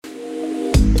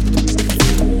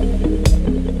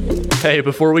Hey,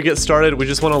 before we get started, we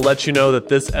just want to let you know that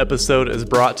this episode is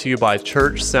brought to you by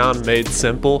Church Sound Made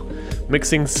Simple.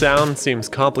 Mixing sound seems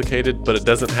complicated, but it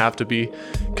doesn't have to be.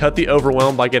 Cut the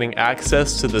overwhelm by getting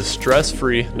access to the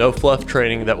stress-free, no-fluff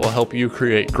training that will help you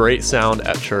create great sound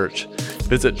at church.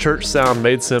 Visit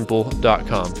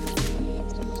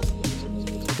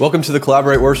churchsoundmadesimple.com. Welcome to the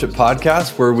Collaborate Worship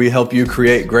Podcast, where we help you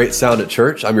create great sound at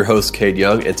church. I'm your host, Cade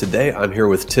Young, and today I'm here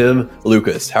with Tim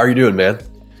Lucas. How are you doing, man?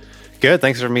 Good.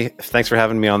 Thanks for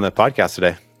having me on the podcast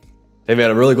today. Hey, man,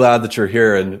 I'm really glad that you're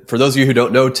here. And for those of you who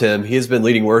don't know Tim, he has been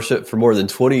leading worship for more than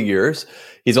 20 years.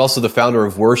 He's also the founder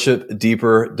of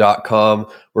worshipdeeper.com,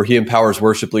 where he empowers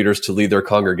worship leaders to lead their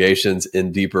congregations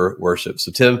in deeper worship.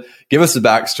 So, Tim, give us the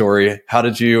backstory. How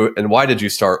did you and why did you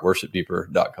start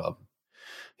worshipdeeper.com?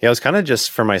 Yeah, it was kind of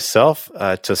just for myself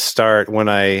to start when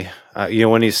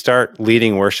when you start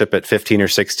leading worship at 15 or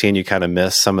 16, you kind of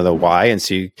miss some of the why. And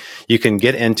so you can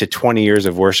get into 20 years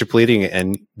of worship leading,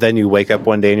 and then you wake up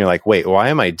one day and you're like, wait, why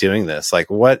am I doing this? Like,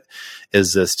 what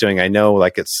is this doing? I know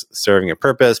like it's serving a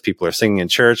purpose. People are singing in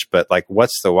church, but like,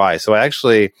 what's the why? So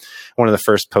one of the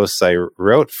first posts I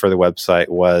wrote for the website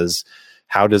was,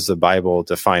 how does the Bible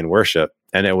define worship?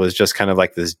 And it was just kind of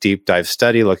like this deep dive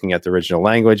study looking at the original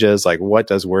languages. Like, what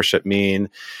does worship mean?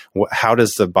 How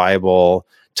does the Bible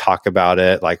talk about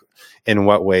it? Like, in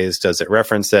what ways does it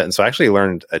reference it? And so I actually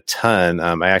learned a ton.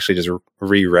 I actually just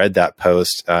reread that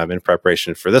post in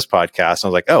preparation for this podcast. And I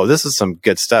was like, oh, this is some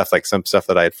good stuff, like some stuff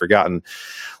that I had forgotten.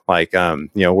 Like,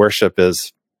 worship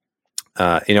is,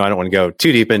 I don't want to go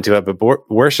too deep into it,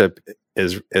 but worship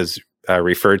is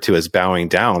referred to as bowing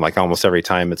down, like almost every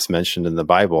time it's mentioned in the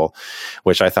Bible,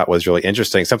 which I thought was really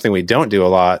interesting. Something we don't do a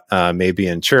lot, maybe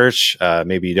in church,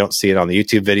 maybe you don't see it on the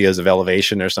YouTube videos of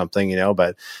Elevation or something,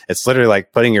 but it's literally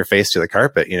like putting your face to the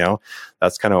carpet,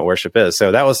 that's kind of what worship is.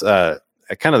 So that was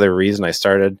kind of the reason I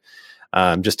started,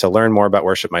 just to learn more about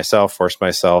worship myself, force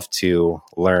myself to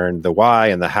learn the why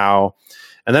and the how.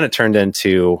 And then it turned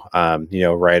into,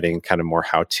 writing kind of more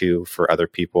how-to for other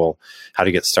people, how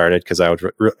to get started. Because I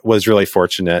was really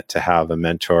fortunate to have a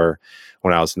mentor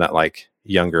when I was in that like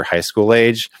younger high school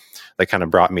age that kind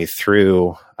of brought me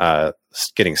through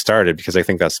getting started. Because I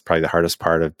think that's probably the hardest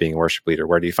part of being a worship leader.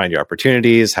 Where do you find your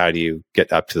opportunities? How do you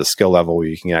get up to the skill level where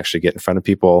you can actually get in front of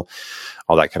people?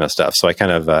 All that kind of stuff. So I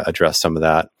kind of addressed some of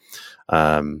that,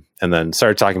 and then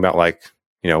started talking about like,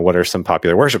 what are some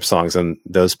popular worship songs? And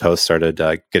those posts started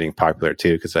getting popular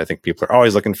too, because I think people are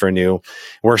always looking for new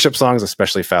worship songs,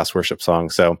 especially fast worship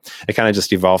songs. So it kind of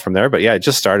just evolved from there. But yeah, it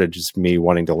just started just me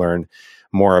wanting to learn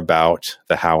more about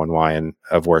the how and why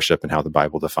of worship and how the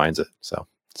Bible defines it. So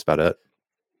that's about it.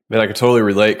 Man, I could totally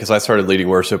relate because I started leading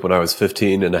worship when I was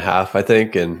 15 and a half, I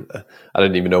think. And I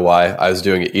didn't even know why I was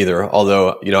doing it either.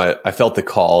 Although, I felt the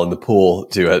call and the pull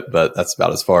to it, but that's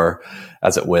about as far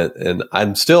as it went. And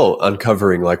I'm still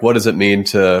uncovering, like, what does it mean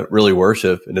to really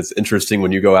worship? And it's interesting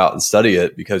when you go out and study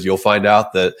it, because you'll find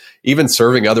out that even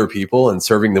serving other people and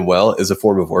serving them well is a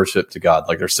form of worship to God.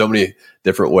 Like, there's so many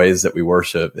different ways that we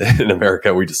worship. In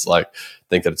America, we just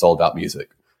think that it's all about music.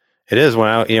 It is.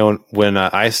 When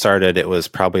I started, it was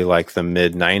probably like the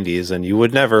mid 90s, and you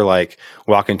would never like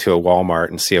walk into a Walmart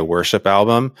and see a worship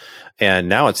album. And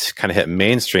now it's kind of hit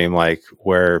mainstream, like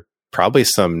where probably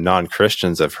some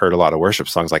non-Christians have heard a lot of worship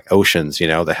songs like Oceans,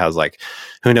 that has like,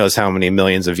 who knows how many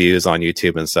millions of views on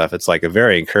YouTube and stuff. It's like a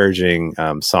very encouraging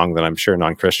song that I'm sure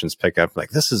non-Christians pick up.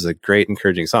 Like, this is a great,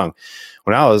 encouraging song.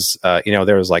 When I was,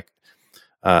 there was like,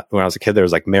 when I was a kid, there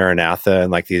was like Maranatha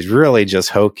and like these really just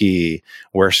hokey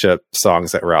worship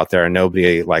songs that were out there, and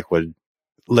nobody like would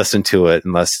listen to it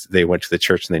unless they went to the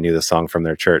church and they knew the song from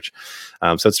their church.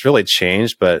 So it's really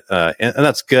changed, but and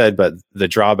that's good. But the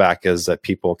drawback is that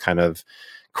people kind of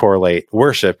correlate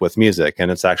worship with music,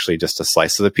 and it's actually just a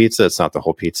slice of the pizza. It's not the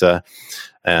whole pizza.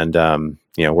 And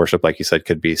worship, like you said,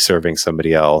 could be serving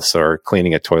somebody else or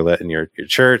cleaning a toilet in your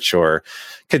church, or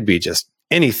could be just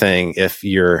anything if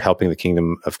you're helping the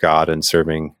kingdom of God and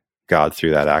serving God through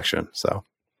that action. So,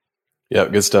 yeah,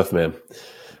 good stuff, man.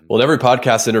 Well, in every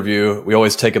podcast interview, we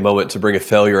always take a moment to bring a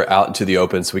failure out into the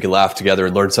open so we can laugh together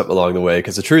and learn something along the way.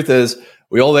 Because the truth is,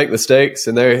 we all make mistakes,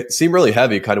 and they seem really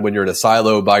heavy kind of when you're in a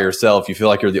silo by yourself. You feel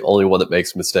like you're the only one that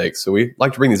makes mistakes. So we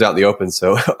like to bring these out in the open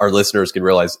so our listeners can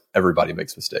realize everybody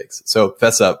makes mistakes. So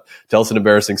fess up. Tell us an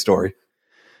embarrassing story.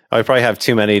 I probably have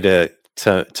too many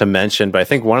to mention, but I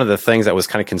think one of the things that was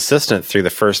kind of consistent through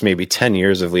the first maybe 10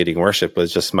 years of leading worship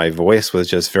was just my voice was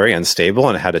just very unstable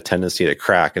and it had a tendency to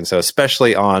crack. And so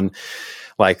especially on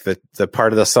like the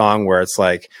part of the song where it's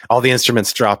like all the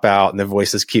instruments drop out and the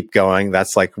voices keep going,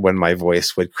 that's like when my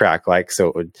voice would crack, like, so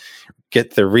it would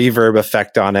get the reverb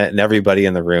effect on it, and everybody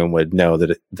in the room would know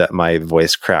that my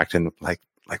voice cracked, and like,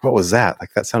 what was that?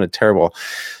 Like, that sounded terrible.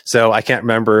 So I can't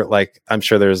remember, like, I'm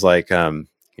sure there's like,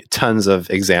 tons of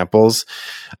examples.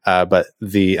 But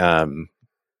just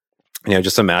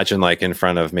imagine like in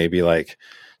front of maybe like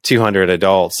 200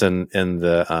 adults in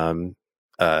the,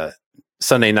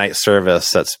 Sunday night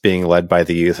service that's being led by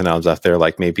the youth. And I was up there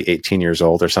like maybe 18 years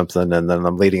old or something. And then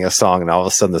I'm leading a song, and all of a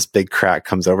sudden this big crack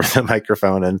comes over the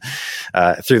microphone and,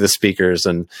 through the speakers.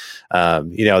 And,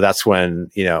 that's when,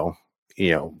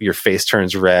 your face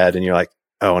turns red and you're like,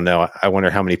 oh no, I wonder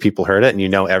how many people heard it.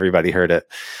 And everybody heard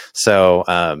it. So,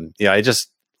 I just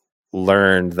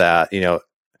learned that,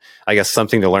 I guess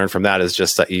something to learn from that is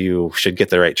just that you should get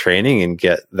the right training and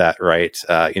get that right.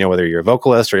 Whether you're a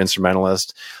vocalist or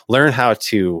instrumentalist, learn how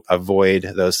to avoid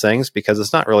those things, because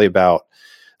it's not really about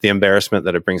the embarrassment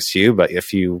that it brings to you. But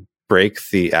if you break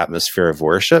the atmosphere of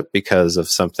worship because of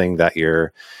something that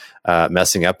you're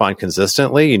messing up on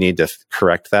consistently, you need to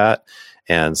correct that.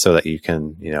 And so that you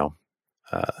can,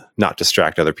 not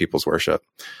distract other people's worship.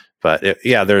 But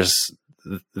there's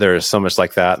so much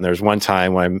like that. And there's one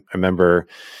time when I remember,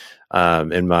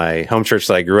 in my home church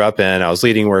that I grew up in, I was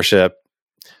leading worship.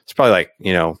 It's probably like,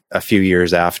 a few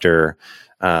years after,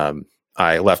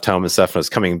 I left home and stuff, and was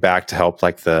coming back to help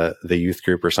like the youth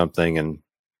group or something, and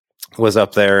was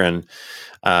up there and,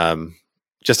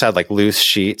 just had like loose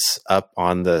sheets up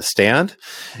on the stand,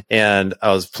 and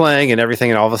I was playing and everything.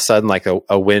 And all of a sudden, like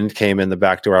a wind came in the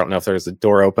back door. I don't know if there was a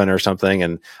door open or something.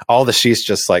 And all the sheets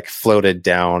just like floated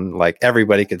down. Like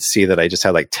everybody could see that I just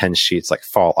had like 10 sheets like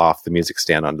fall off the music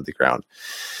stand onto the ground.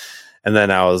 And then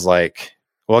I was like,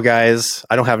 well, guys,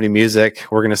 I don't have any music.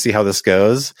 We're going to see how this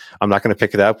goes. I'm not going to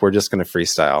pick it up. We're just going to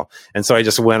freestyle. And so I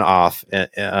just went off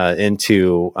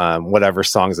into whatever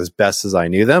songs as best as I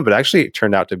knew them. But actually, it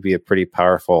turned out to be a pretty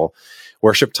powerful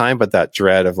worship time. But that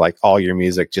dread of like all your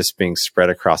music just being spread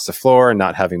across the floor and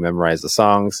not having memorized the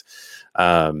songs.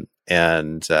 God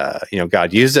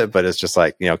used it, but it's just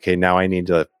like, okay, now I need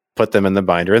to put them in the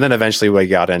binder. And then eventually we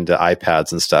got into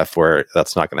iPads and stuff where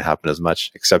that's not going to happen as much,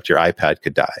 except your iPad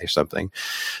could die or something.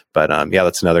 But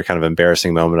that's another kind of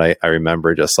embarrassing moment. I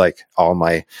remember just like all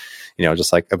my,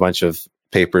 just like a bunch of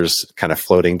papers kind of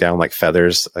floating down like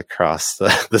feathers across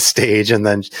the stage, and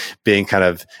then being kind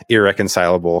of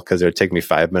irreconcilable because it would take me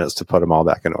 5 minutes to put them all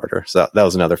back in order. So that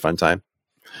was another fun time.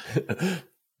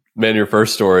 Man, your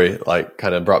first story like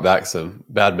kind of brought back some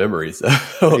bad memories.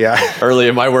 Yeah. Early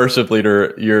in my worship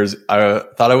leader years, I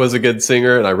thought I was a good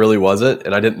singer, and I really wasn't.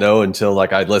 And I didn't know until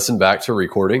like I listened back to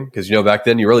recording, because back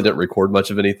then you really didn't record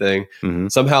much of anything. Mm-hmm.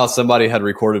 Somehow somebody had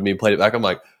recorded me and played it back. I'm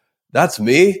like, that's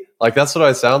me? Like, that's what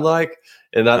I sound like?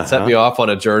 And that set me off on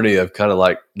a journey of kind of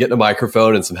like getting a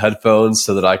microphone and some headphones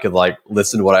so that I could like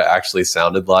listen to what I actually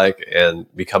sounded like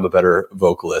and become a better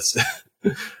vocalist.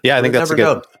 Yeah, I think that's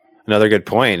another good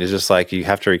point, is just like you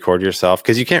have to record yourself,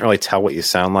 because you can't really tell what you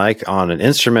sound like on an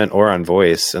instrument or on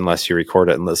voice unless you record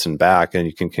it and listen back, and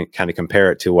you can kind of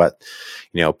compare it to what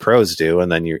pros do,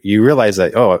 and then you realize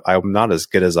that, oh, I'm not as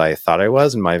good as I thought I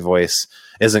was, and my voice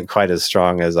isn't quite as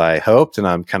strong as I hoped, and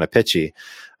I'm kind of pitchy.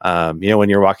 When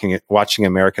you're watching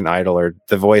American Idol or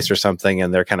The Voice or something,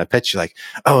 and they're kind of pitchy, like,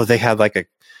 oh, they had like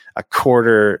a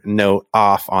quarter note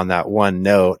off on that one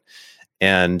note.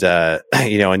 And,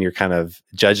 and you're kind of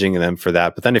judging them for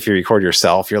that. But then if you record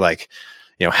yourself, you're like,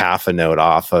 half a note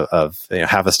off of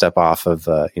half a step off of,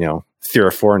 3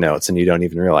 or 4 notes, and you don't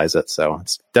even realize it. So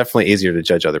it's definitely easier to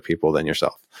judge other people than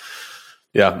yourself.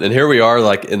 Yeah. And here we are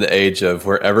like in the age of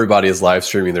where everybody is live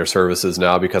streaming their services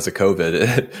now because of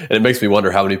COVID. And it makes me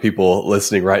wonder how many people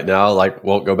listening right now, like,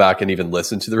 won't go back and even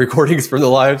listen to the recordings from the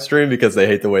live stream because they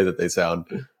hate the way that they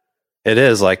sound. It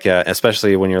is like,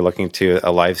 especially when you're looking to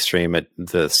a live stream,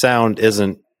 the sound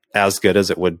isn't as good as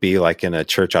it would be like in a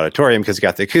church auditorium, because you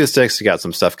got the acoustics, you got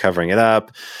some stuff covering it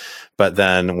up. But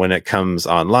then when it comes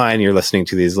online, you're listening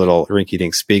to these little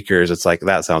rinky-dink speakers. It's like,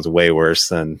 that sounds way worse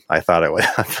than I thought it would.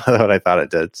 What I thought it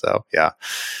did. So yeah,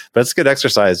 but it's good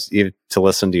exercise to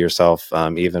listen to yourself,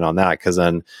 even on that, because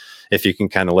then if you can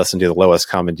kind of listen to the lowest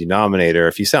common denominator,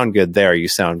 if you sound good there, you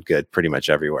sound good pretty much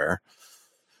everywhere.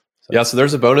 Yeah, so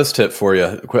there's a bonus tip for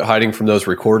you. Quit hiding from those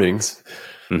recordings.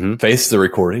 Mm-hmm. Face the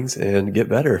recordings and get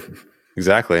better.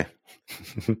 Exactly.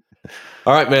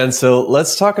 All right, man. So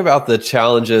let's talk about the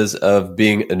challenges of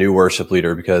being a new worship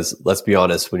leader, because let's be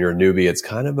honest, when you're a newbie, it's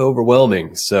kind of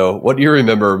overwhelming. So what do you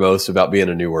remember most about being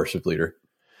a new worship leader?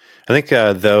 I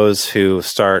think those who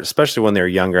start, especially when they're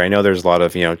younger, I know there's a lot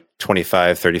of,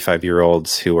 25,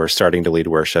 35-year-olds who are starting to lead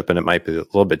worship, and it might be a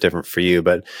little bit different for you.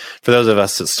 But for those of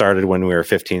us that started when we were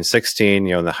 15, 16,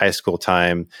 in the high school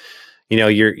time,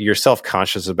 you're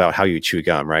self-conscious about how you chew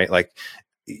gum, right? Like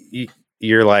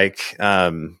you're like,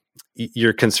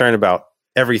 you're concerned about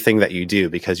everything that you do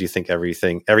because you think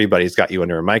everybody's got you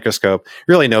under a microscope.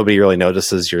 Really, nobody really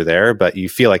notices you're there, but you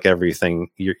feel like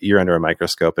you're under a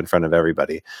microscope in front of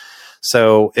everybody.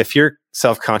 So if you're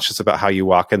self-conscious about how you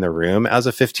walk in the room as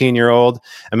a 15-year-old,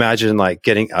 imagine like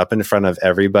getting up in front of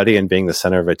everybody and being the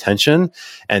center of attention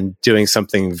and doing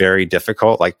something very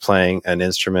difficult, like playing an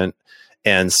instrument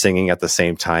and singing at the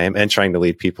same time and trying to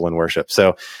lead people in worship.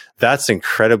 So that's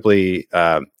incredibly,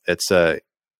 it's a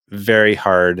very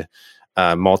hard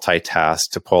multitask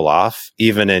to pull off,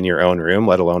 even in your own room,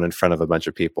 let alone in front of a bunch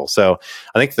of people. So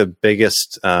I think the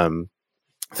biggest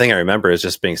thing I remember is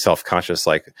just being self-conscious,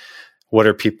 like, what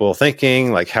are people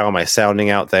thinking? Like, how am I sounding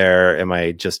out there? Am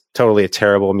I just totally a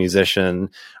terrible musician?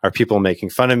 Are people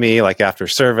making fun of me, like after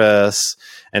service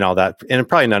and all that? And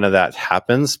probably none of that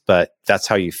happens, but that's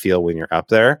how you feel when you're up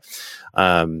there.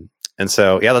 And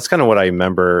so, yeah, that's kind of what I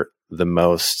remember the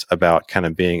most about kind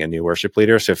of being a new worship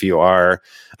leader. So if you are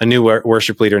a new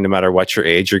worship leader, no matter what your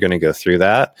age, you're going to go through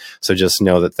that. So just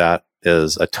know that that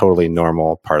is a totally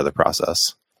normal part of the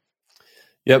process.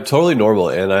 Yep, totally normal.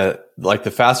 And like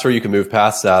the faster you can move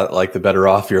past that, like the better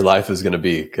off your life is going to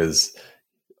be. Because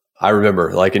I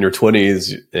remember, like in your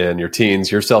 20s and your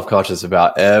teens, you're self-conscious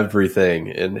about everything.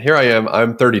 And here I am,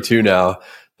 I'm 32 now,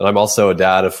 but I'm also a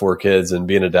dad of 4 kids, and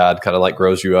being a dad kind of like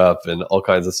grows you up and all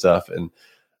kinds of stuff. And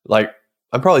like,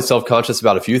 I'm probably self-conscious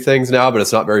about a few things now, but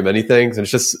it's not very many things. And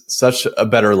it's just such a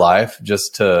better life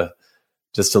just to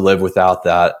live without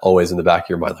that always in the back of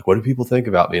your mind. Like, what do people think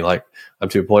about me? Like, I'm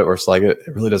to a point where it's like, it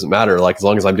really doesn't matter. Like, as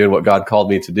long as I'm doing what God called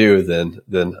me to do,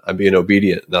 then I'm being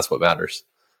obedient, and that's what matters.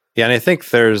 Yeah. And I think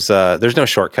there's no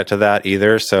shortcut to that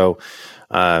either. So,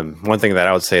 one thing that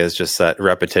I would say is just that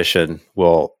repetition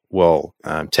will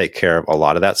take care of a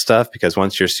lot of that stuff, because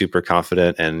once you're super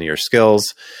confident in your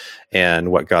skills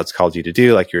and what God's called you to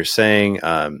do, like you're saying,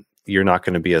 you're not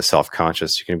going to be as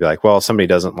self-conscious. You're going to be like, well, if somebody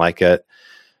doesn't like it,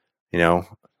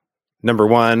 number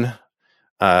one,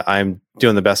 I'm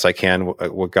doing the best I can,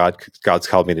 what God's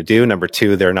called me to do. Number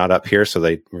two, they're not up here, so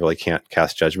they really can't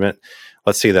cast judgment.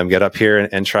 Let's see them get up here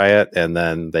and try it, and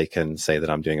then they can say that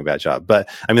I'm doing a bad job. But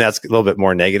I mean, that's a little bit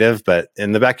more negative, but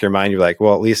in the back of your mind, you're like,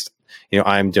 well, at least,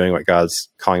 I'm doing what God's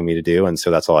calling me to do. And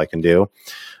so that's all I can do.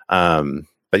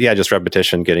 But yeah, just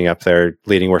repetition, getting up there,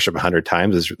 leading worship 100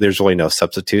 times there's really no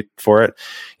substitute for it.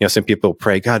 Some people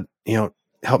pray, God,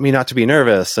 help me not to be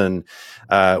nervous. And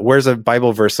where's a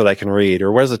Bible verse that I can read?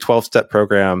 Or where's a 12-step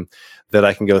program that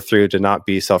I can go through to not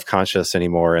be self-conscious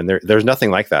anymore? And there's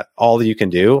nothing like that. All that you can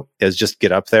do is just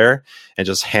get up there and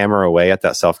just hammer away at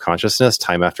that self-consciousness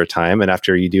time after time. And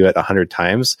after you do it 100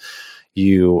 times,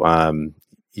 you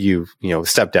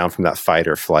step down from that fight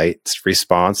or flight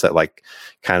response, that like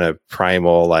kind of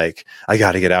primal, like, I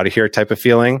got to get out of here type of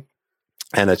feeling.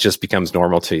 And it just becomes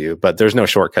normal to you. But there's no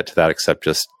shortcut to that except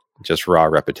just raw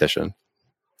repetition.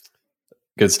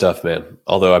 Good stuff, man.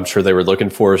 Although I'm sure they were looking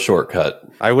for a shortcut.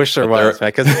 I wish there was,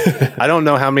 because I don't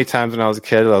know how many times when I was a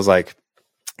kid, I was like,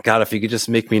 God, if you could just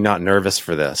make me not nervous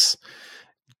for this,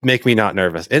 make me not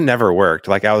nervous. It never worked.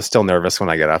 Like, I was still nervous when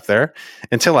I got up there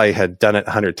until I had done it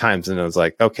 100 times. And it was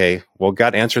like, okay, well,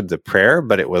 God answered the prayer,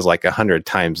 but it was like 100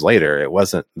 times later. It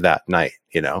wasn't that night,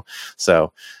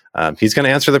 So he's going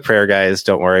to answer the prayer, guys.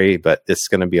 Don't worry, but it's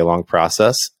going to be a long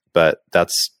process. But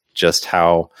that's just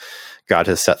how God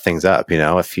has set things up.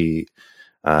 If he,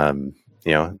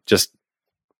 just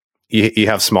you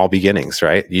have small beginnings,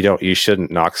 right? You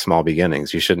shouldn't knock small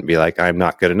beginnings. You shouldn't be like, I'm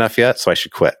not good enough yet, so I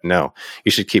should quit. No,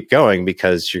 you should keep going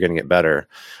because you're going to get better.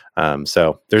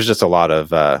 So there's just a lot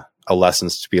of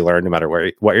lessons to be learned no matter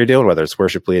what you're doing, whether it's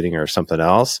worship leading or something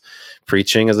else.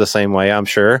 Preaching is the same way, I'm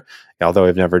sure, although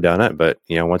I've never done it. But,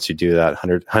 once you do that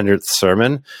 100th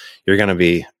sermon, you're going to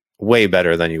be way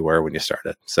better than you were when you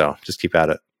started. So just keep at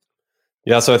it.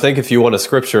 Yeah, so I think if you want a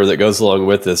scripture that goes along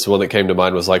with this, one that came to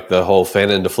mind was like the whole fan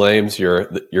into flames, your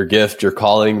gift, your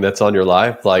calling that's on your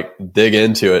life. Like, dig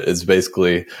into it is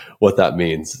basically what that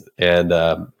means, and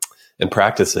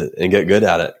practice it and get good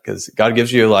at it, because God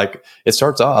gives you, like, it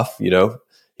starts off,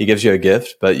 He gives you a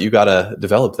gift, but you got to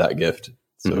develop that gift.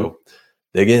 So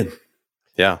dig in.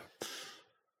 Yeah.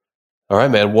 All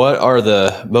right, man. What are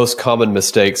the most common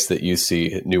mistakes that you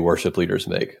see new worship leaders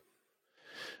make?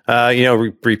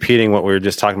 Repeating what we were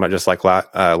just talking about, just like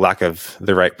lack of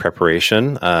the right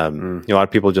preparation. A lot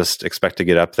of people just expect to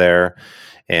get up there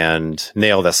and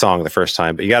nail the song the first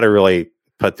time, but you got to really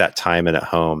put that time in at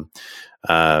home.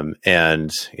 And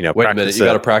wait a minute, you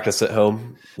got to practice at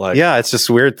home. Yeah, it's just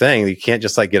a weird thing. You can't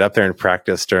just get up there and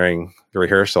practice during the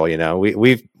rehearsal.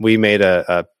 We made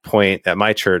a point at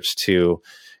my church to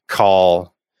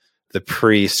call the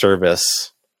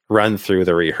pre-service run through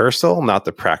the rehearsal, not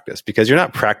the practice, because you're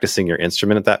not practicing your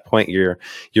instrument at that point. You're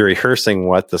rehearsing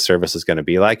what the service is going to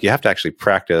be like. You have to actually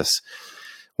practice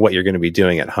what you're going to be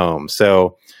doing at home.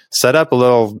 So set up a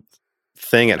little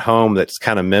thing at home that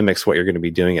kind of mimics what you're going to be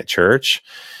doing at church.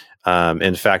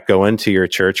 In fact, go into your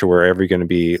church or wherever you're going to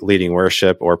be leading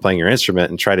worship or playing your instrument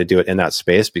and try to do it in that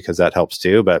space, because that helps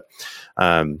too. But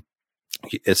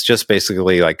it's just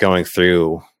basically like going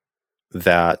through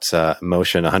that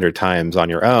motion 100 times on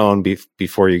your own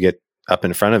before you get up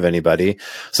in front of anybody,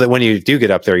 so that when you do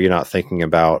get up there, you're not thinking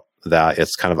about that.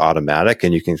 It's kind of automatic,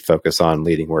 and you can focus on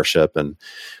leading worship and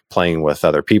playing with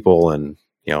other people and,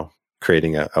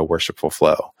 creating a worshipful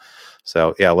flow.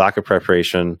 So yeah, lack of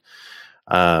preparation.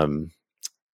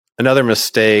 Another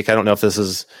mistake, I don't know if this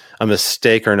is a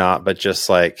mistake or not, but just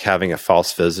like having a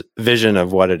false vision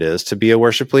of what it is to be a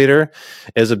worship leader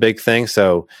is a big thing.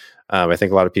 So I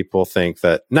think a lot of people think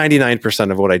that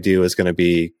 99% of what I do is going to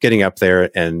be getting up there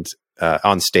and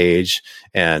on stage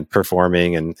and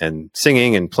performing and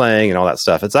singing and playing and all that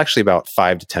stuff. It's actually about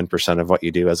 5 to 10% of what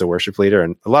you do as a worship leader.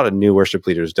 And a lot of new worship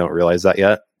leaders don't realize that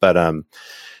yet. But,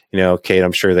 Kate,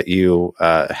 I'm sure that you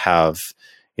have,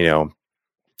 this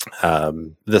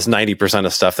 90%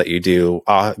 of stuff that you do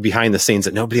behind the scenes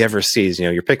that nobody ever sees.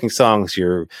 You're picking songs,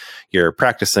 you're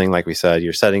practicing, like we said,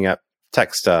 you're setting up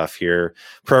tech stuff, you're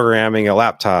programming a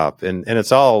laptop, and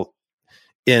it's all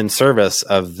in service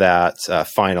of that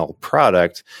final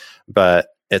product, but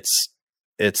it's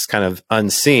kind of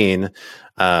unseen.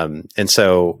 And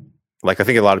so, I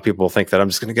think a lot of people think that I'm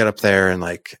just going to get up there and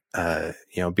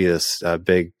be this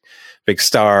big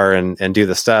star and do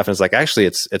the stuff. And it's actually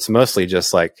it's mostly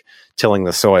just tilling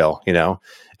the soil,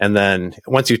 and then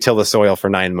once you till the soil for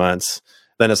 9 months,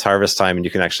 then it's harvest time and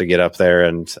you can actually get up there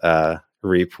and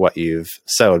reap what you've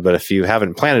sowed. But if you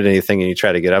haven't planted anything and you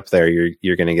try to get up there,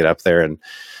 you're going to get up there and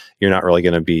you're not really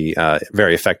going to be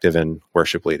very effective in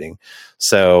worship leading.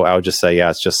 So I would just say,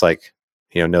 it's just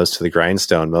nose to the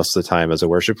grindstone. Most of the time as a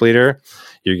worship leader,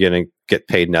 you're going to get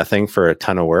paid nothing for a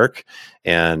ton of work.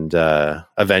 And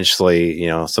eventually,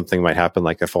 something might happen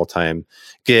like a full-time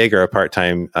gig or a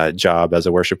part-time job as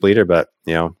a worship leader. But,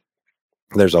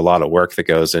 there's a lot of work that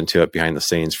goes into it behind the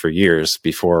scenes for years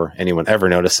before anyone ever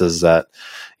notices that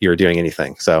you're doing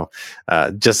anything. So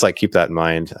just keep that in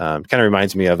mind. Kind of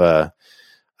reminds me of a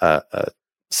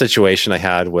situation I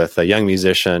had with a young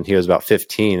musician. He was about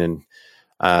 15.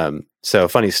 And so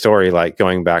funny story,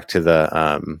 going back to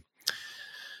the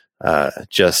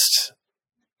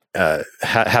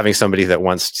having somebody that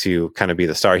wants to kind of be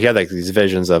the star. He had these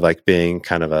visions of being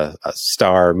kind of a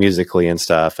star musically and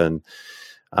stuff. And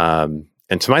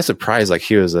to my surprise,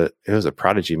 he was a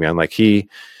prodigy, man. He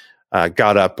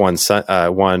got up one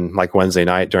Wednesday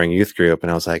night during youth group, and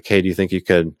I was like, "Hey, do you think you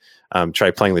could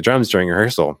try playing the drums during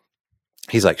rehearsal?"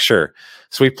 He's like, "Sure."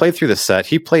 So we played through the set.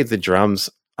 He played the drums.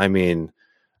 I mean,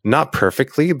 not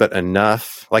perfectly, but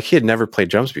enough. He had never played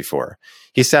drums before.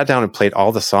 He sat down and played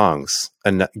all the songs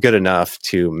and good enough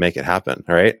to make it happen.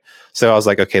 Right. So I was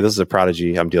like, okay, this is a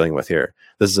prodigy I'm dealing with here.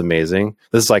 This is amazing.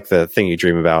 This is the thing you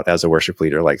dream about as a worship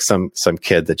leader, some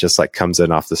kid that just comes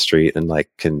in off the street and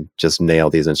can just nail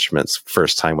these instruments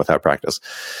first time without practice.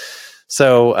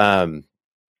 So, and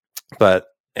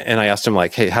I asked him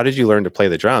hey, how did you learn to play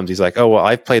the drums? He's like, oh, well,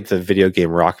 I've played the video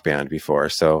game Rock Band before,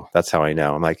 so that's how I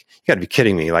know. I'm like, you gotta be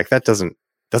kidding me. That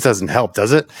doesn't help,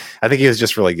 does it? I think he was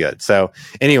just really good. So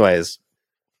anyways,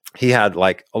 he had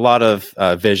a lot of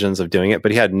visions of doing it,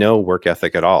 but he had no work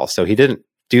ethic at all. So he didn't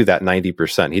do that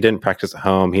 90%. He didn't practice at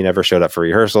home. He never showed up for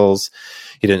rehearsals.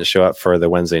 He didn't show up for the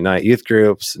Wednesday night youth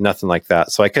groups, nothing like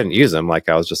that. So I couldn't use him. I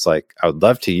was just I would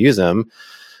love to use him.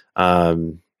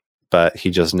 But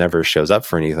he just never shows up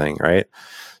for anything. Right.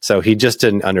 So he just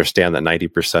didn't understand that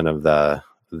 90% of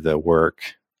the work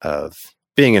of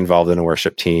being involved in a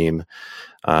worship team,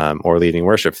 or leading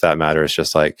worship, for that matter, is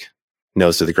just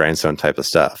nose to the grindstone type of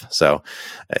stuff. So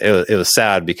it was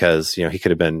sad because, he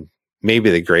could have been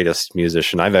maybe the greatest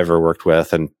musician I've ever worked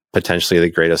with and potentially the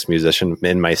greatest musician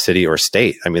in my city or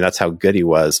state. I mean, that's how good he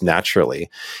was naturally.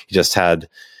 He just had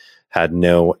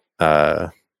no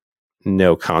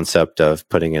concept of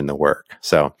putting in the work.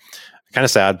 So kind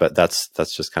of sad, but that's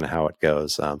just kind of how it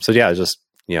goes. So yeah, just,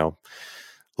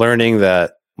 learning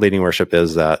that leading worship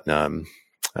is that,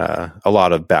 a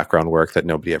lot of background work that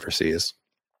nobody ever sees.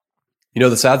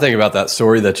 The sad thing about that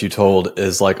story that you told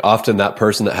is like often that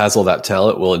person that has all that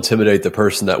talent will intimidate the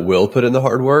person that will put in the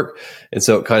hard work. And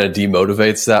so it kind of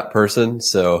demotivates that person.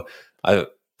 So I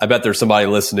bet there's somebody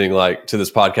listening like to this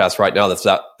podcast right now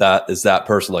that is that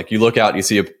person. Like you look out and you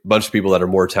see a bunch of people that are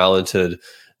more talented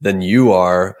than you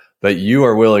are, but you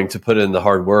are willing to put in the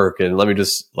hard work. And let me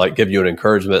just like give you an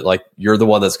encouragement. Like you're the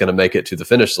one that's going to make it to the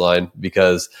finish line,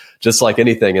 because just like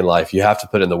anything in life, you have to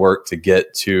put in the work to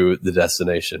get to the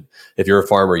destination. If you're a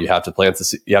farmer, you have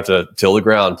to you have to till the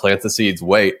ground, plant the seeds,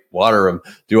 wait, water them,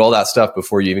 do all that stuff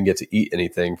before you even get to eat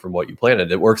anything from what you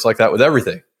planted. It works like that with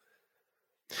everything.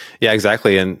 Yeah,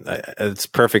 exactly. And it's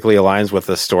perfectly aligns with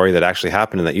the story that actually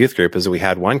happened in that youth group. Is that we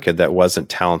had one kid that wasn't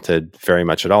talented very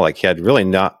much at all. Like he had really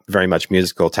not very much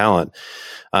musical talent.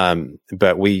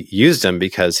 But we used him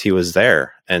because he was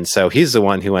there. And so he's the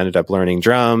one who ended up learning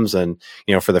drums. And,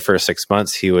 for the first 6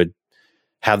 months, he would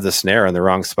have the snare in the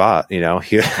wrong spot. He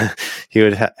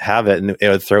would have it and it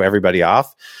would throw everybody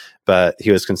off. But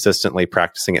he was consistently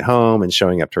practicing at home and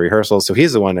showing up to rehearsals. So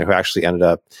he's the one who actually ended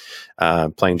up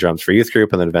playing drums for youth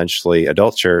group and then eventually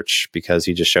adult church, because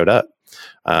he just showed up.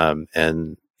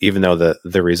 And even though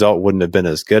the result wouldn't have been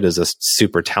as good as a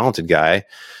super talented guy,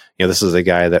 this is a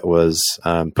guy that was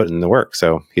putting in the work.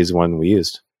 So he's the one we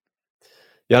used.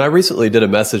 Yeah, and I recently did a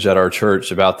message at our church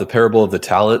about the parable of the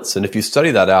talents. And if you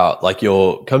study that out, like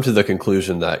you'll come to the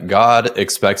conclusion that God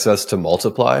expects us to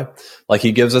multiply. Like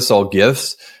he gives us all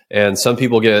gifts, and some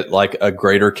people get like a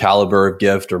greater caliber of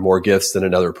gift or more gifts than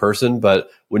another person. But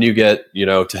when you get,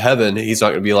 to heaven, he's not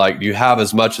going to be like, do you have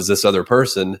as much as this other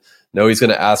person? No, he's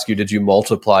going to ask you, did you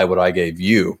multiply what I gave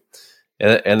you?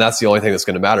 And that's the only thing that's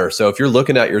going to matter. So if you're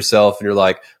looking at yourself and you're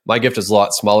like, my gift is a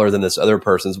lot smaller than this other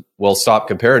person's, well, stop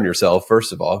comparing yourself,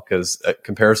 first of all, because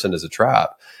comparison is a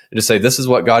trap. And just say, this is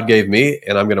what God gave me,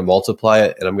 and I'm going to multiply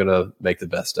it, and I'm going to make the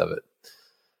best of it.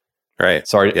 Right.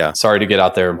 Sorry to get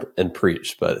out there and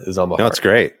preach, but it's on my heart. No, it's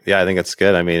great. Yeah, I think it's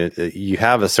good. I mean, you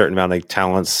have a certain amount of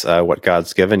talents, what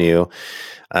God's given you.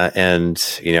 And,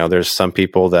 there's some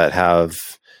people that have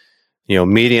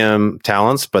medium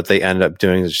talents, but they end up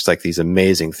doing just like these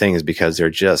amazing things because they're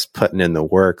just putting in the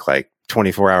work, like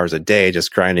 24 hours a day,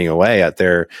 just grinding away at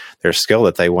their skill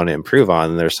that they want to improve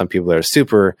on. And there's some people that are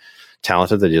super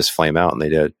talented that just flame out and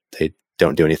they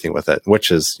don't do anything with it,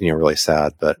 which is, really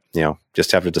sad, but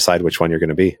just have to decide which one you're going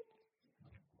to be.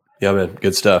 Yeah, man.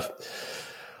 Good stuff.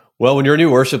 Well, when you're a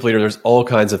new worship leader, there's all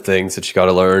kinds of things that you got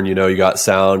to learn. You got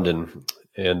sound and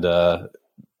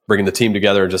bringing the team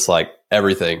together and just like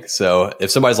everything. So if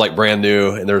somebody's like brand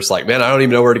new and they're just like, man, I don't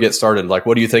even know where to get started. Like,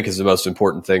 what do you think is the most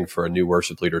important thing for a new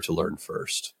worship leader to learn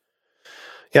first?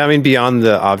 Yeah, I mean, beyond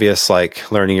the obvious, like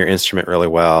learning your instrument really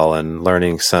well and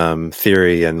learning some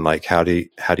theory and like how do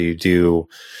you do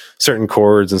certain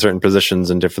chords and certain positions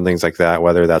and different things like that,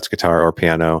 whether that's guitar or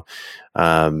piano,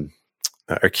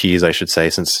 or keys, I should say,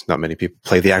 since not many people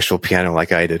play the actual piano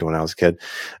like I did when I was a kid.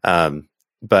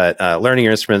 But learning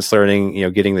your instruments,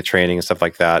 learning, getting the training and stuff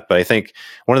like that. But I think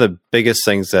one of the biggest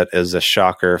things that is a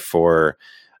shocker for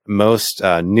most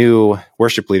new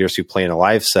worship leaders who play in a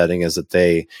live setting is that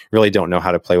they really don't know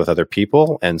how to play with other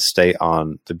people and stay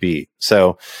on the beat.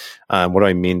 So what do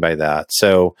I mean by that?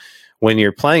 So when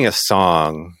you're playing a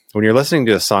song, when you're listening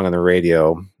to a song on the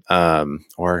radio,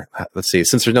 or let's see,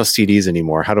 since there's no CDs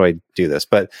anymore, how do I do this?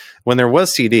 But when there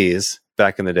was CDs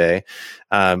back in the day,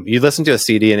 you listen to a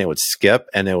CD and it would skip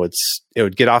and it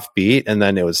would get off beat and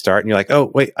then it would start and you're like,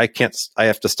 oh wait, I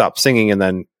have to stop singing and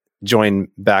then join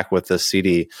back with this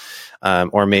CD.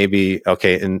 Or maybe,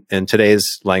 okay, in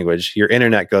today's language, your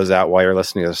internet goes out while you're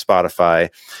listening to Spotify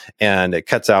and it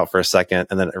cuts out for a second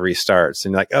and then it restarts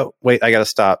and you're like, oh wait, I got to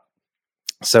stop.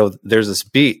 So there's this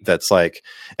beat that's like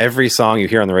every song you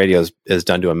hear on the radio is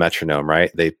done to a metronome,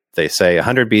 right? They say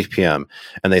 100 BPM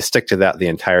and they stick to that the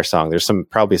entire song. There's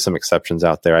probably some exceptions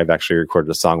out there. I've actually recorded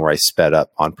a song where I sped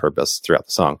up on purpose throughout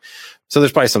the song. So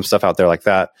there's probably some stuff out there like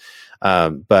that.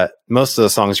 But most of the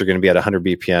songs are going to be at 100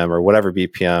 BPM or whatever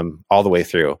BPM all the way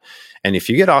through. And if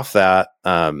you get off that,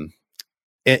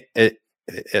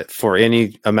 for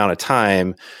any amount of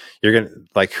time, you're going to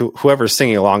like whoever's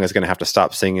singing along is going to have to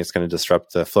stop singing. It's going to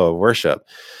disrupt the flow of worship.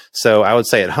 So I would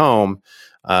say at home,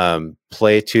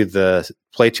 play to the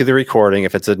recording.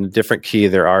 If it's in a different key,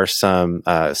 there are some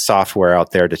software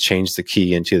out there to change the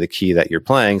key into the key that you're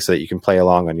playing so that you can play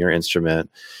along on your instrument.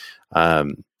 Get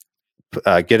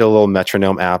a little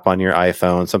metronome app on your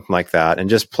iPhone, something like that, and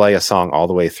just play a song all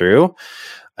the way through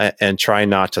and try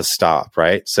not to stop,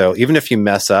 right? So even if you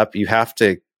mess up, you have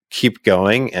to keep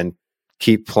going and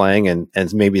keep playing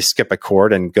and maybe skip a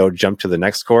chord and go jump to the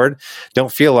next chord.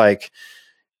 Don't feel like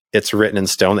it's written in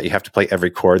stone that you have to play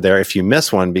every chord there. If you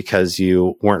miss one because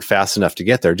you weren't fast enough to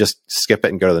get there, just skip it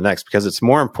and go to the next, because it's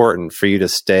more important for you to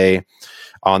stay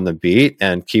on the beat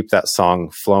and keep that song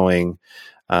flowing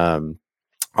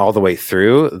all the way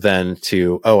through than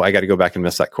to, oh, I got to go back and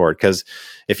miss that chord. Because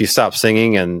if you stop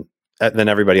singing, and then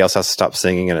everybody else has to stop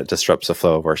singing, and it disrupts the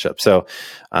flow of worship. So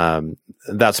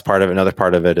that's part of it. Another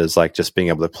part of it is like just being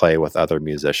able to play with other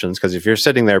musicians. Because if you're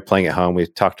sitting there playing at home,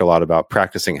 we've talked a lot about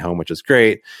practicing at home, which is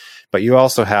great, but you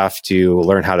also have to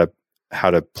learn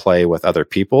how to play with other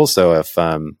people. So if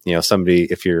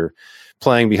if you're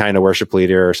playing behind a worship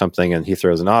leader or something and he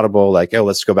throws an audible, like, oh,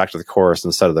 let's go back to the chorus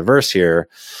instead of the verse here,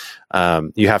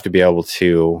 you have to be able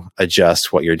to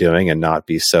adjust what you're doing and not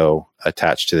be so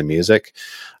attached to the music.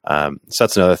 So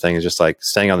that's another thing, is just like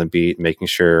staying on the beat, making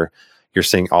sure you're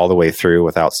singing all the way through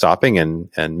without stopping,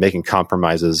 and making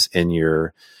compromises in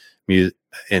your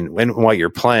in what you're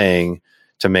playing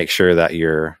to make sure that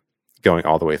you're going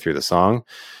all the way through the song.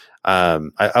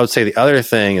 I would say the other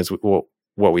thing is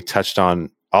what we touched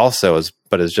on also is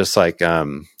just like,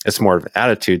 it's more of an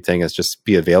attitude thing, is just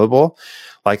be available.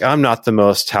 Like, I'm not the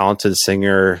most talented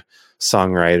singer,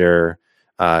 songwriter,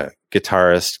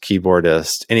 guitarist,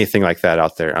 keyboardist, anything like that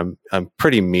out there. I'm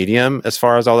pretty medium as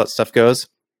far as all that stuff goes.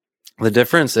 The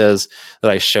difference is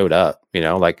that I showed up,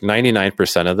 like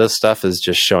 99% of this stuff is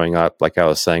just showing up. Like I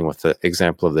was saying with the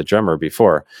example of the drummer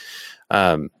before,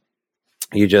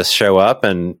 you just show up,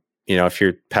 and if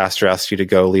your pastor asks you to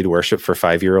go lead worship for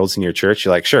 5-year-olds in your church,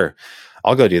 you're like, sure,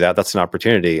 I'll go do that. That's an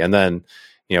opportunity. And then,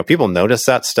 people notice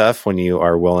that stuff when you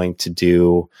are willing to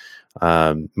do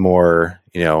more,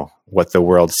 what the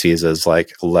world sees as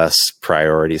like less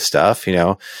priority stuff.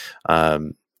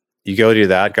 You go do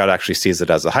that. God actually sees it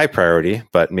as a high priority,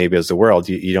 but maybe as the world,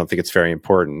 you don't think it's very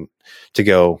important to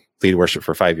go lead worship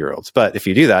for 5-year-olds. But if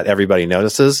you do that, everybody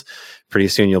notices. Pretty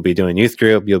soon you'll be doing youth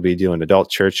group, you'll be doing adult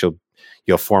church,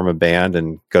 you'll form a band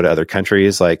and go to other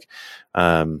countries. Like,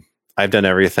 I've done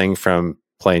everything from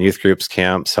playing youth groups,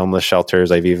 camps, homeless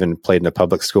shelters. I've even played in a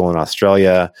public school in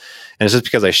Australia. And it's just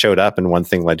because I showed up and one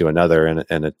thing led to another,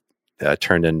 and it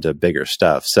turned into bigger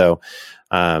stuff. So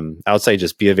I would say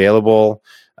just be available.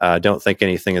 Don't think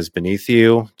anything is beneath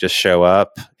you. Just show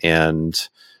up. And,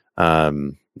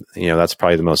 that's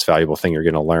probably the most valuable thing you're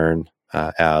going to learn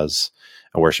as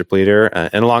a worship leader.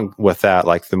 And along with that,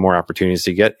 like the more opportunities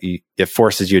you get, it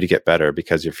forces you to get better,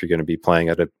 because if you're going to be playing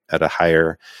at a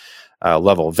higher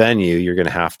level venue, you're going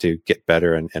to have to get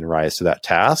better and rise to that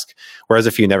task. Whereas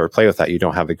if you never play with that, you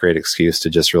don't have a great excuse to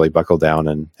just really buckle down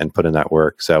and put in that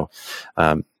work. So,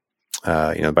 the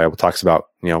Bible talks about,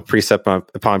 precept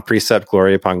upon precept,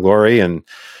 glory upon glory. And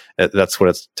that's what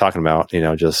it's talking about.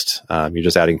 You're just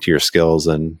adding to your skills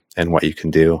and what you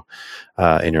can do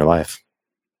in your life.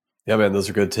 Yeah, man, those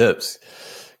are good tips.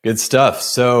 Good stuff.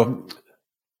 So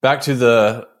back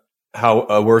to how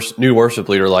a new worship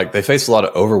leader, like, they face a lot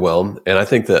of overwhelm. And I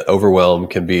think that overwhelm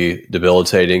can be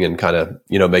debilitating and kind of,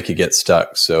 make you get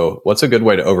stuck. So what's a good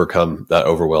way to overcome that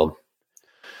overwhelm?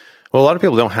 Well, a lot of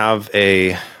people don't have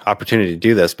a opportunity to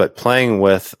do this, but playing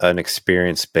with an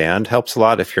experienced band helps a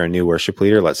lot. If you're a new worship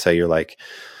leader, let's say you're like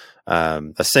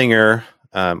a singer,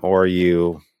 or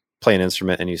you play an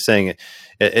instrument and you sing,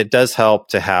 it does help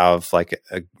to have like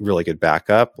a really good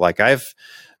backup. Like, I've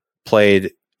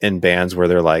played in bands where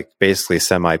they're like basically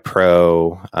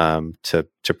semi-pro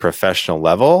to professional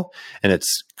level, and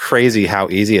it's crazy how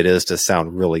easy it is to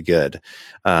sound really good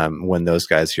when those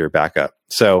guys are your backup.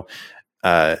 So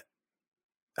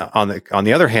on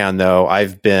the other hand, though,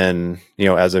 I've been,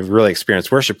 as a really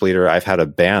experienced worship leader, I've had a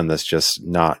band that's just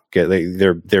not good.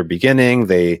 They're beginning.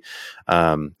 They're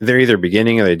either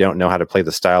beginning or they don't know how to play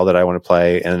the style that I want to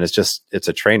play, and it's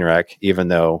a train wreck. Even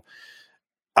though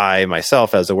I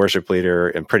myself, as a worship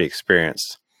leader, am pretty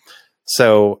experienced.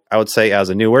 So I would say, as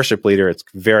a new worship leader, it's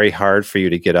very hard for you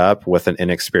to get up with an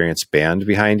inexperienced band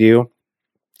behind you,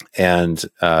 and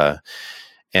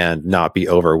not be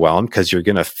overwhelmed, because you're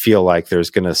going to feel like there's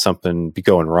going to something be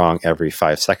going wrong every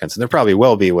 5 seconds. And there probably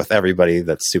will be with everybody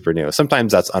that's super new.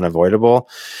 Sometimes that's unavoidable.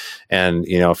 And,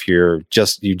 if you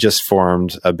just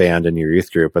formed a band in your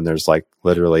youth group, and there's like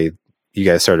literally, you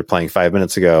guys started playing 5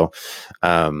 minutes ago,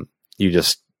 you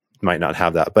just might not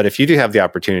have that. But if you do have the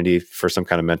opportunity for some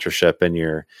kind of mentorship in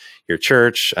your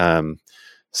church,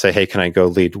 say, hey, can I go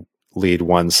lead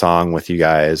one song with you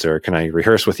guys, or can I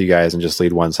rehearse with you guys and just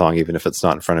lead one song, even if it's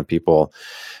not in front of people?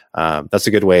 That's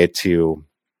a good way to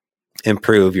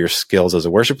improve your skills as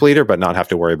a worship leader, but not have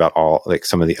to worry about all, like,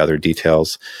 some of the other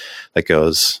details that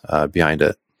goes behind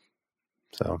it.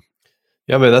 So,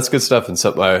 yeah, man, that's good stuff, and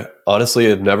something I honestly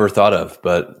had never thought of.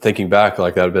 But thinking back,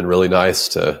 like, that would have been really nice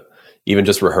to, even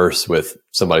just rehearse with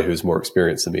somebody who's more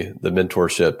experienced than me. The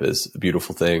mentorship is a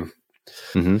beautiful thing.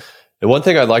 Mm-hmm. And one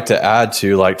thing I'd like to add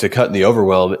to cutting the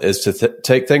overwhelm is to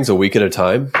take things a week at a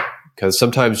time. Because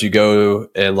sometimes you go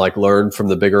and learn from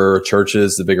the bigger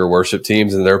churches, the bigger worship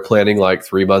teams, and they're planning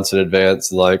 3 months in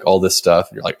advance and all this stuff.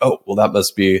 And you're like, oh, well, that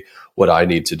must be what I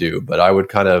need to do. But I would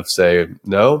kind of say,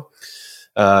 no,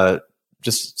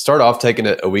 just start off taking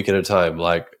it a week at a time.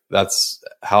 That's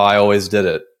how I always did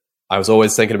it. I was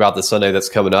always thinking about the Sunday that's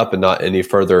coming up and not any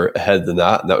further ahead than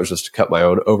that. And that was just to cut my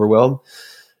own overwhelm.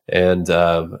 And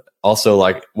also,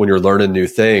 when you're learning new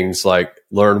things,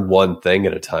 learn one thing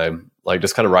at a time.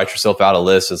 Just kind of write yourself out a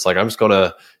list. It's I'm just going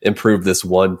to improve this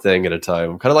one thing at a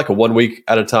time. I'm kind of like a 1 week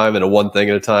at a time and a one thing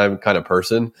at a time kind of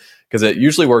person, because it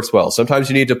usually works well. Sometimes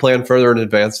you need to plan further in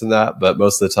advance than that, but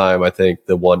most of the time, I think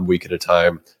the 1 week at a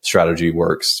time strategy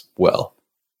works well.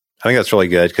 I think that's really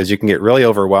good, because you can get really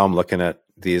overwhelmed looking at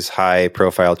these high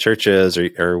profile churches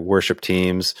or worship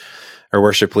teams or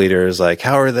worship leaders.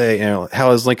 How are they,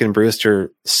 how is Lincoln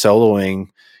Brewster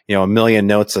soloing, a million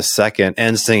notes a second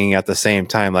and singing at the same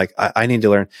time? I need to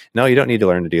learn. No, you don't need to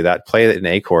learn to do that. Play it in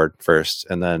A chord first.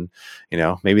 And then,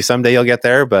 maybe someday you'll get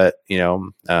there, but,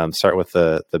 start with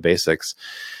the basics.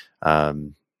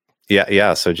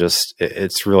 Yeah. So just,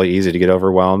 it's really easy to get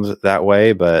overwhelmed that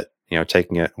way, but,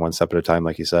 taking it one step at a time,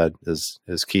 like you said,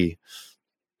 is key.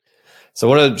 So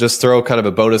I want to just throw kind of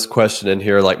a bonus question in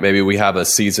here. Maybe we have a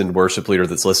seasoned worship leader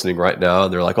that's listening right now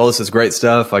and they're like, oh, this is great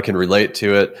stuff. I can relate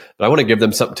to it. But I want to give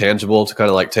them something tangible to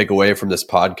kind of take away from this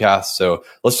podcast. So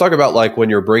let's talk about when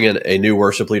you're bringing a new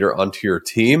worship leader onto your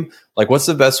team, what's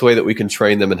the best way that we can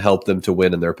train them and help them to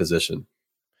win in their position?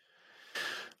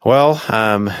 Well,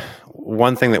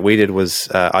 one thing that we did was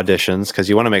auditions, because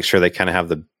you want to make sure they kind of have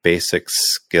the basic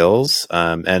skills.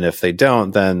 And if they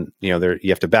don't, then, you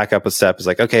have to back up a step. It's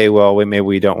okay, well, maybe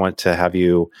we don't want to have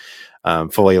you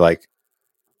fully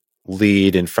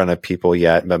lead in front of people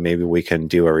yet, but maybe we can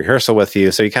do a rehearsal with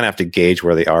you. So you kind of have to gauge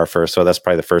where they are first. So that's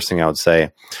probably the first thing I would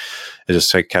say, is just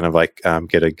to kind of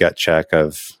get a gut check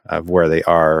of where they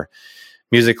are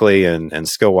musically and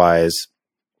skill wise.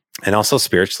 And also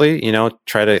spiritually,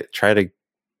 try to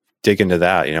dig into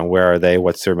that. Where are they?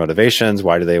 What's their motivations?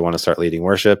 Why do they want to start leading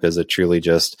worship? Is it truly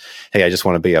just, hey, I just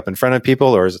want to be up in front of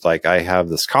people? Or is it I have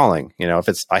this calling? If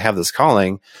it's, I have this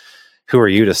calling, who are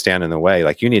you to stand in the way?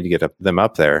 You need to get them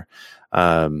up there.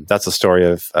 That's a story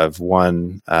of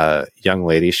one young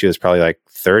lady. She was probably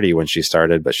 30 when she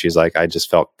started, but she's I just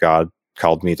felt God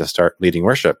called me to start leading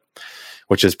worship,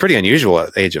 which is pretty unusual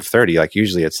at the age of 30.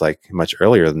 Usually it's much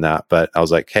earlier than that. But I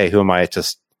was hey, who am I to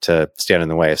stand in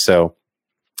the way? So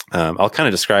I'll kind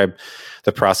of describe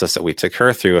the process that we took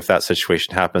her through. If that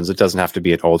situation happens, it doesn't have to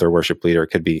be an older worship leader. It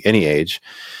could be any age.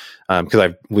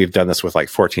 Because we've done this with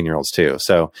 14-year-olds too.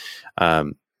 So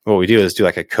what we do is do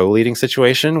a co-leading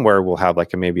situation where we'll have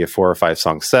maybe a 4 or 5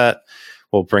 song set.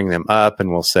 We'll bring them up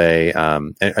and we'll say,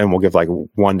 and we'll give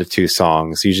 1 to 2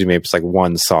 songs. Usually maybe it's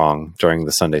 1 song during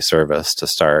the Sunday service to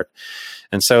start.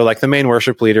 And so the main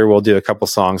worship leader will do a couple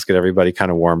songs, get everybody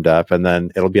kind of warmed up. And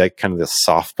then it'll be kind of this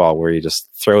softball where you just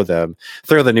throw the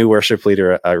new worship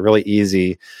leader a really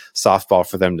easy softball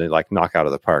for them to knock out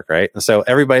of the park. Right. And so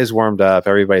everybody's warmed up,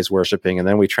 everybody's worshiping. And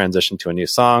then we transition to a new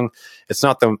song. It's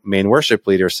not the main worship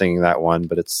leader singing that one,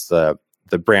 but it's the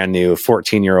brand new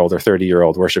 14-year-old or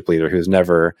 30-year-old worship leader who's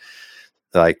never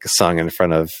sung in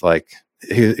front of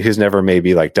who's never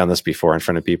maybe done this before in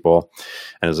front of people.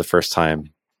 And it was the first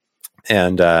time.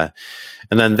 And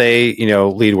then they,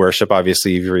 lead worship.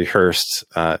 Obviously you've rehearsed,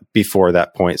 before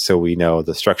that point. So we know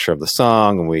the structure of the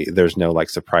song and there's no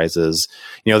surprises,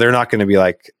 they're not going to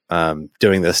be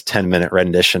doing this 10-minute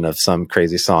rendition of some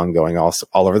crazy song going all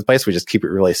over the place. We just keep it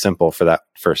really simple for that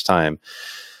first time.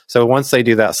 So once they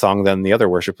do that song, then the other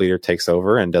worship leader takes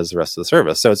over and does the rest of the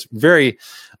service. So it's very,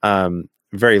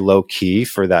 very low key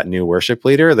for that new worship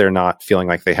leader. They're not feeling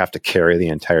like they have to carry the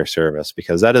entire service,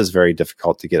 because that is very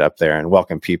difficult to get up there and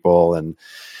welcome people and,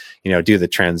 do the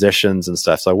transitions and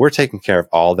stuff. So we're taking care of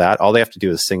all that. All they have to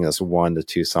do is sing us 1 to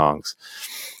 2 songs.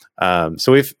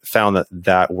 So we've found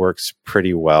that works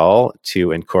pretty well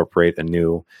to incorporate a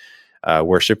new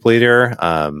worship leader.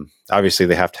 Obviously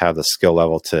they have to have the skill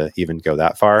level to even go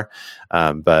that far.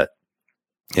 But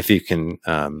if you can,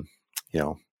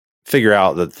 figure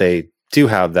out that they do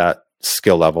have that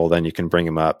skill level, then you can bring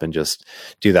them up and just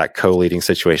do that co-leading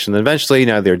situation. Then eventually,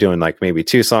 they're doing maybe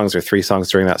 2 songs or 3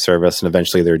 songs during that service. And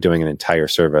eventually they're doing an entire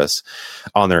service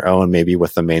on their own, maybe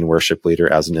with the main worship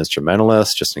leader as an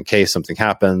instrumentalist, just in case something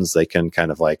happens, they can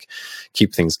kind of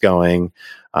keep things going.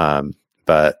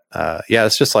 But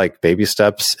it's just baby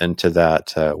steps into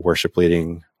that worship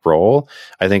leading role.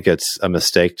 I think it's a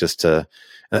mistake just to,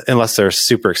 unless they're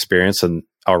super experienced and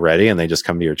already, and they just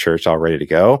come to your church all ready to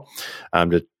go,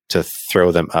 to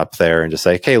throw them up there and just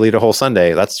say, "Okay, lead a whole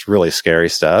Sunday." That's really scary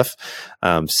stuff.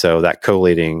 So that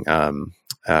co-leading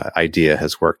idea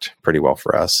has worked pretty well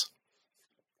for us.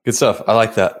 Good stuff. I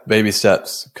like that. Baby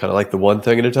steps, kind of like the one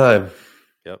thing at a time.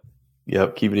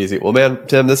 Yep. Keep it easy. Well, man,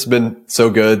 Tim, this has been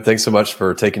so good. Thanks so much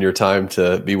for taking your time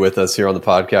to be with us here on the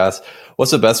podcast.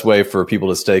 What's the best way for people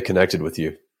to stay connected with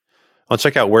you? Well,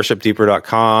 check out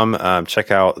worshipdeeper.com.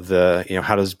 Check out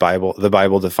how does the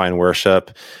Bible define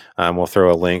worship? We'll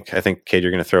throw a link. I think, Cade,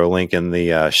 you're going to throw a link in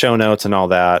the show notes and all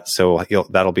that. So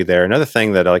that'll be there. Another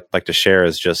thing that I like to share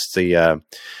is just a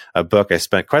book. I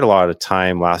spent quite a lot of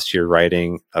time last year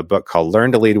writing a book called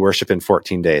Learn to Lead Worship in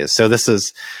 14 Days. So this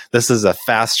is a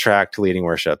fast track to leading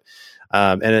worship.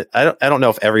 I don't know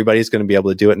if everybody's going to be able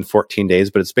to do it in 14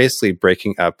 days, but it's basically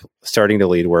breaking up starting to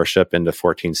lead worship into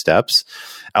 14 steps,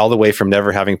 all the way from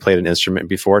never having played an instrument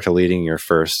before to leading your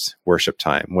first worship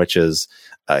time, which is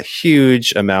a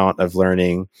huge amount of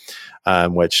learning,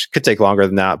 which could take longer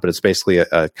than that, but it's basically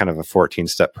a kind of a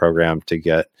 14-step program to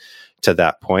get to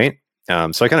that point.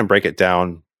 So I kind of break it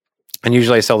down. And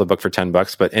usually I sell the book for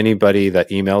 $10, but anybody that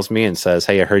emails me and says,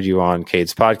 "Hey, I heard you on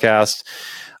Cade's podcast,"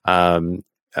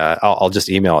 I'll just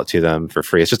email it to them for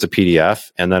free. It's just a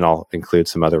PDF, and then I'll include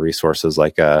some other resources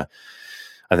like I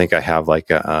think I have like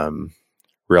a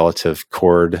relative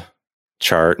chord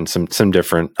chart and some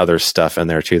different other stuff in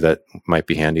there too that might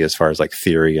be handy as far as like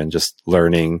theory and just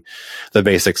learning the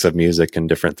basics of music and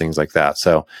different things like that.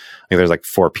 So I think there's like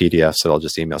 4 PDFs that I'll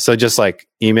just email. So just like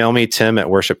email me,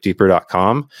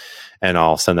 tim@worshipdeeper.com, and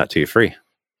I'll send that to you free.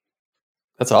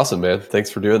 That's awesome, man.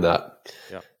 Thanks for doing that.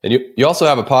 Yeah. And you also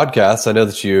have a podcast. I know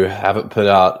that you haven't put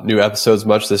out new episodes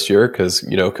much this year because,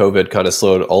 COVID kind of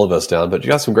slowed all of us down, but you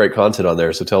got some great content on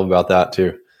there. So tell them about that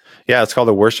too. Yeah, it's called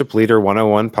the Worship Leader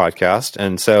 101 podcast.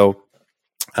 And so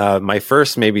my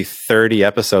first maybe 30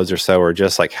 episodes or so are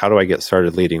just like, how do I get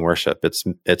started leading worship?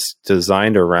 It's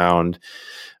designed around,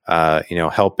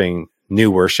 helping new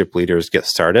worship leaders get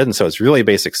started. And so it's really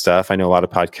basic stuff. I know a lot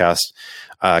of podcasts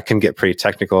can get pretty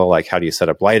technical, like how do you set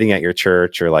up lighting at your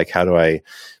church, or like how do I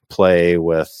play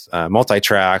with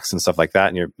multi-tracks and stuff like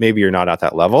that. And maybe you're not at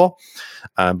that level.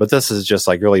 But this is just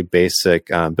like really basic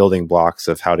building blocks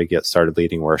of how to get started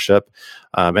leading worship.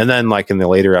 And then like in the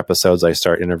later episodes, I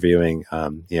start interviewing,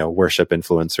 worship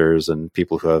influencers and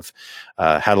people who have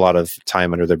had a lot of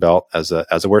time under their belt as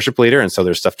a worship leader. And so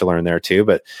there's stuff to learn there too.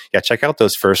 But yeah, check out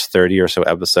those first 30 or so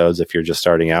episodes if you're just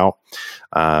starting out.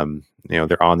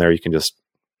 They're on there. You can just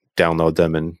download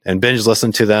them and binge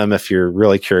listen to them if you're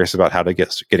really curious about how to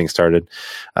getting started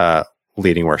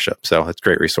leading worship. So it's a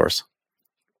great resource.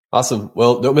 Awesome.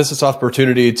 Well, don't miss this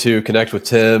opportunity to connect with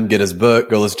Tim, get his book,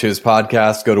 go listen to his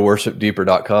podcast, go to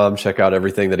worshipdeeper.com, check out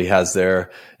everything that he has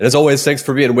there. And as always, thanks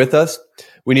for being with us.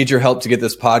 We need your help to get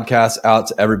this podcast out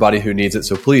to everybody who needs it.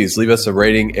 So please leave us a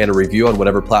rating and a review on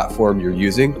whatever platform you're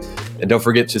using. And don't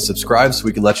forget to subscribe so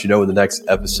we can let you know when the next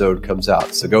episode comes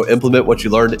out. So go implement what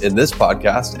you learned in this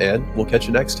podcast, and we'll catch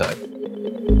you next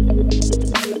time.